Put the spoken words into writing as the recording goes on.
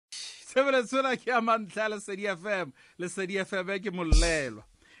Sebeletswela ke a mantlha Lesedi FM. Lesedi FM ke molelwa.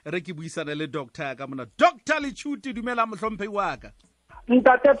 Re ke buisana le doctor ka mona. Dr. Lechuti dumela mohlomphehi wa ka.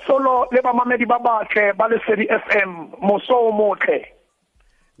 Ntate Tsholo le bamamedi ba batle ba Lesedi FM moso o motle.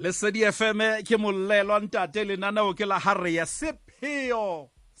 Lesedi FM ke molelwa ntate lenaneo ke la hare ya sepheo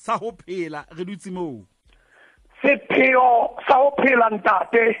sa ho phela re dutse moo. Sepheo sa ho phela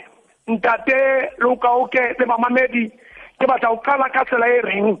ntate Leokaoke le bamamedi ke batla ho qala ka tsela e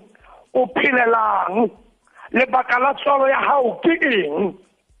reng o phelelang le bakala tswalo ya hao ke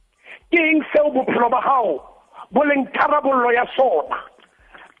eng seo bophelo ba hao bo leng tharabollo ya sona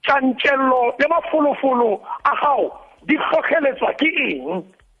tjantjello le mafolofolo a hao di hloheletswa ke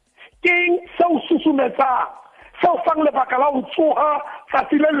eng seo susumetsang seo fang lebaka la ho tsoha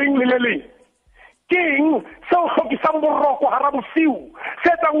tsatsi le leng le le leng seo hlokisang boroko hara bosiu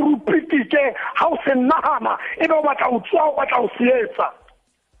se etsang o rupitike ha o se nahana ebe o batla ho tswa o batla ho sietsa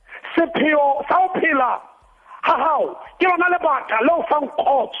sepheo sa ho phela ha hao ke lona lebaka le o fang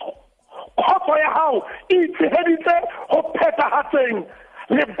kgotso ya hao e tsheheditse ho phethahatseng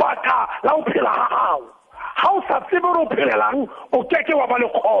lebaka la ho phela ha hao ha o sa tsebe ho phelelang o keke wa ba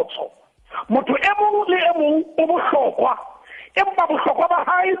le kgotso motho e mong le e mong o bohlokwa empa bohlokwa ba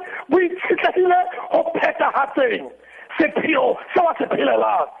hae bo itshitlehile ho phethahatseng sepheo se wa se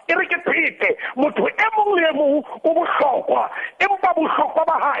phelelang e re ke phete motho e mong le e mong o bohlokwa empa bohlokwa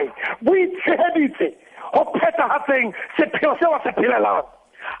ba hae bo itsheheditse ho phethahatseng sepheo se wa se phelelang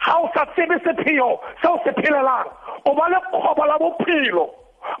ha o sa tsebe sepheo se o se phelelang o ba le khoba la bophelo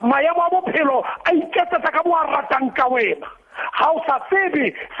maemo a bophelo a iketsetsa ka bo a ratang ka wena ha o sa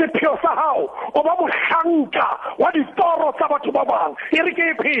tsebe sepheo sa hao o ba mohlanka wa ditoro tsa batho ba bang e re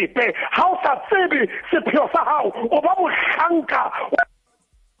ke phete ha o sa tsebe sepheo sa hao o ba mohlanka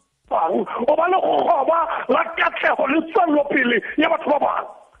o ba le khoba la katleho le tswelopele ya batho ba bang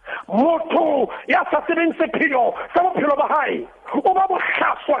motho ya sa tsebeng sepheo sa bophelo ba hae o ba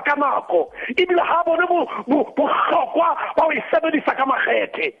bohlaswa ka nako ebile ha bone bohlokwa ba o sebedisa ka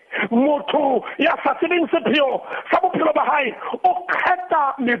makgethe motho ya sa tsebeng sepheo sa bophelo ba hae o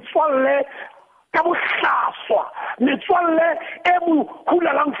kgetha metswalle ka bohlaswa metswalle e mo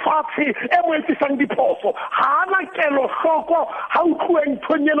hulelang fatshe e mo etsisang diphoso ha ana kelo hloko ha o tlueng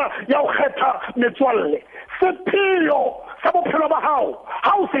thonyena ya ho kgetha metswalle sepheo sa bophelo ba hao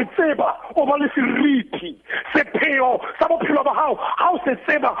ha o se tseba o ba le seriti sepheo sa bophelo ba hao ha o se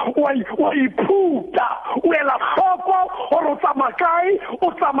tseba o iphuta o ela hloko hore o tsamakae o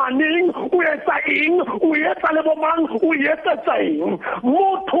tsamaneng o etsa eng o etsa le bomang o etsa eng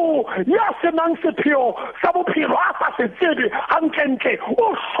motho ya senang sepheo sa bophelo a sa se tsebe hantle o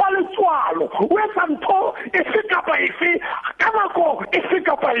shwale tswalo o etsa ntho efe kapa efe ka nako efe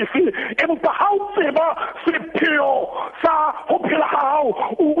kapa efe empa ha o tseba sepheo sa ho phela hao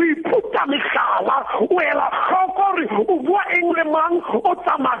o iphuta mehlala o ela hloko hore o bua eng le mang o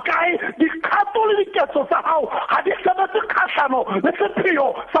tsamakae dikgato le diketso tsa hao ha di sebetse kgahlano le sepheo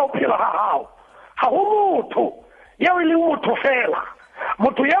sa ho phela ha hao ha ho motho ya e leng motho fela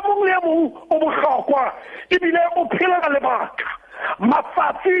motho ya mong le mong o bohlokwa ebile o phela ka lebaka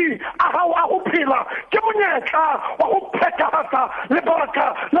matsatsi a hao a ho phela ke monyetla wa ho phethahatsa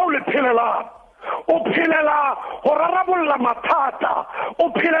lebaka leo le phelelang o phelela ho rarabolla mathata o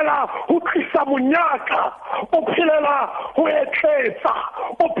phelela ho tlisa monyaka o phelela ho etletsa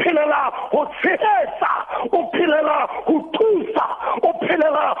o phelela ho tshehetsa o phelela ho thusa o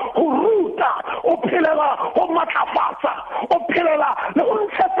phelela ho ruta o phelela ho matlafatsa o phelela le ho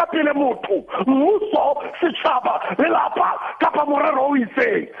ntshetsa pele motho mmuso setjhaba lelapa kapa morero o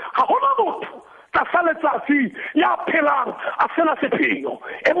itseng ha hona motho tsa letsatsi ya phelang a sena sepheo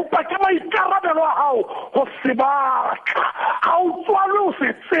empa ke maikarabelo a hao ho se batla ha o tswalwe o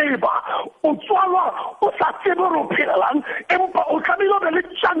se tseba o tswalwa o sa tsebe hore o phelelang empa o tlamehile o be le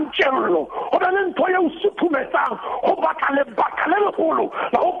tjantjello o be le ntho eo suthumetsang ho batla lebaka le leholo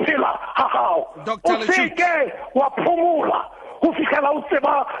la ho phela ha hao o seke wa phomola ho fihlela o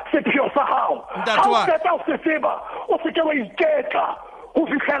tseba sepheo sa hao ha o qeta o se tseba o seke wa iketla o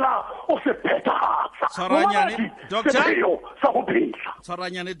fihlela o se phethahatsa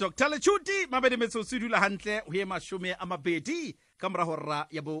Tshwaranyane Dr. Lechuti mabedi metsotso dula hantle ho ye 20 ka mora hora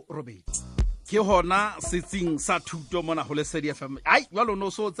ya bo robedi ke hona setsing sa thuto mona ho Lesedi FM ai jwalo no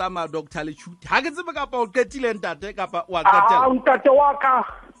so tsama Dr. Lechuti ha ke tsebe kapa o qetile ntate kapa wa qetela ntate wa ka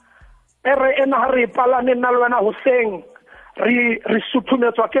ere ena re palane nna le wena hoseng re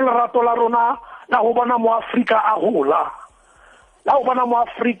suthumetswa ke lerato la rona la ho bona mo Afrika a hola la ho bona mo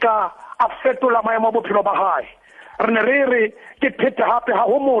Afrika a fetola maemo a bophelo ba hae re ne re ke phete hape ha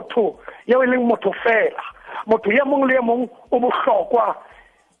ho motho ya e leng motho fela motho ya mong le mong o bohlokwa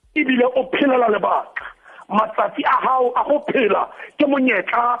ebile o phelela lebaka matsatsi a hao a go phela ke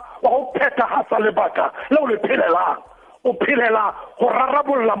monyetla wa go phethagatsa lebaka le o le phelelang o phelela go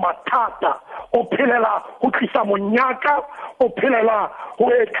rarabolla mathata o phelela go tlisa monyaka o phelela go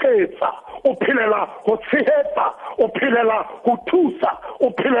etletsa o phelela go tshegetsa o phelela go thusa o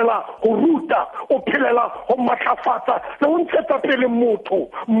phelela go ruta o phelela go matlafatsa le go ntshetsa pele motho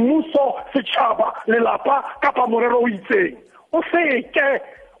mmuso setšhaba lelapa kapa morero o itseng o seke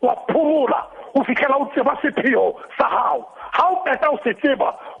wa phomola o fitlhela o tseba sepheo sa hao ha o qeta o se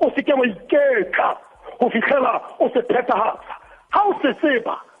tseba o seke wa iketla go fitlhela o se phethagatsa ha o se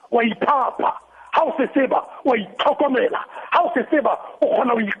tseba wa iphapha ha o se tseba wa itlhokomela ha o se tseba o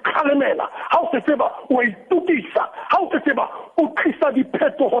kgona go ikgalemela ha o se tseba wa itukisa ha o se tseba o tlisa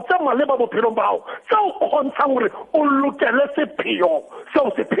diphetogo tse maleba bophelong ba gago tseo o kgontshang gore o lokele sepheo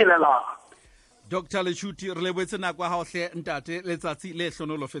seo se phelelang. Dr. Lechuti, re leboetse nako ya gago hle ntate letsatsi le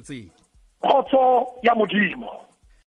hlonolofetseng. Khotso ya Modimo.